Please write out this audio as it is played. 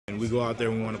we go out there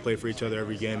and we want to play for each other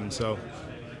every game. And so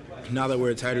now that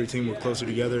we're a tighter team, we're closer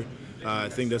together, I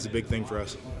think that's a big thing for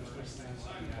us.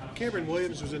 Cameron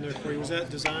Williams was in there for you. Was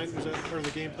that designed? Was that part of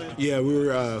the game plan? Yeah, we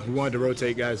wanted to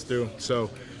rotate guys through.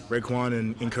 So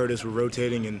Raekwon and Curtis were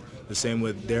rotating, and the same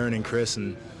with Darren and Chris,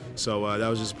 and so that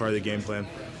was just part of the game plan.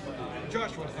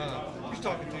 Joshua, I was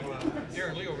talking to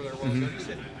Darren Lee over there a while ago.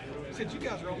 He said you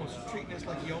guys are almost treating this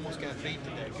like you almost got beat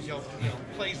today because y'all,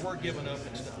 plays were given up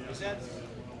and stuff.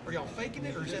 Are y'all faking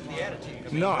it, or is that the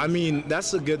attitude? No, I mean,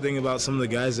 that's the good thing about some of the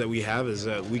guys that we have is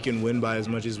that we can win by as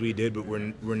much as we did, but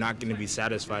we're not going to be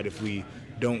satisfied if we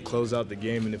don't close out the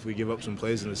game and if we give up some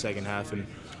plays in the second half. And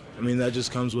I mean, that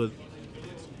just comes with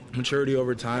maturity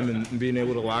over time and being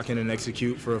able to lock in and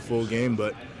execute for a full game.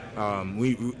 But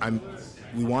we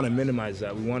want to minimize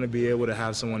that. We want to be able to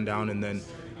have someone down and then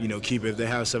keep it. If they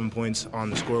have 7 points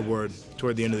on the scoreboard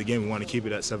toward the end of the game, we want to keep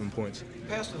it at 7 points.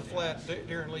 Pass to the flat,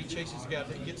 Darren Lee chases the guy,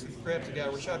 grabs the guy.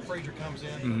 Rashad Frazier comes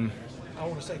in. I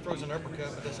want to say throws an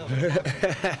uppercut, but that sounds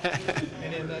like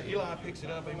and then Eli picks it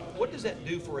up. And what does that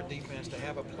do for a defense to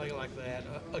have a play like that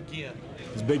again?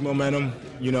 It's big momentum.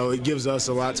 It gives us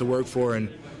a lot to work for, and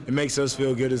it makes us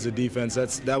feel good as a defense.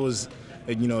 That was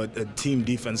a team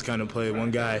defense kind of play.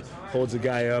 One guy holds a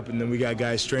guy up, and then we got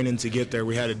guys straining to get there.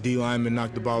 We had a D lineman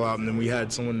knock the ball out, and then we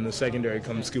had someone in the secondary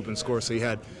come scoop and score. So you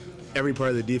had every part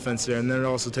of the defense there, and then it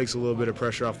also takes a little bit of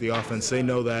pressure off the offense. They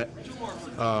know that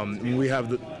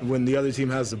when the other team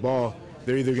has the ball,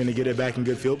 they're either going to get it back in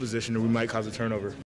good field position or we might cause a turnover.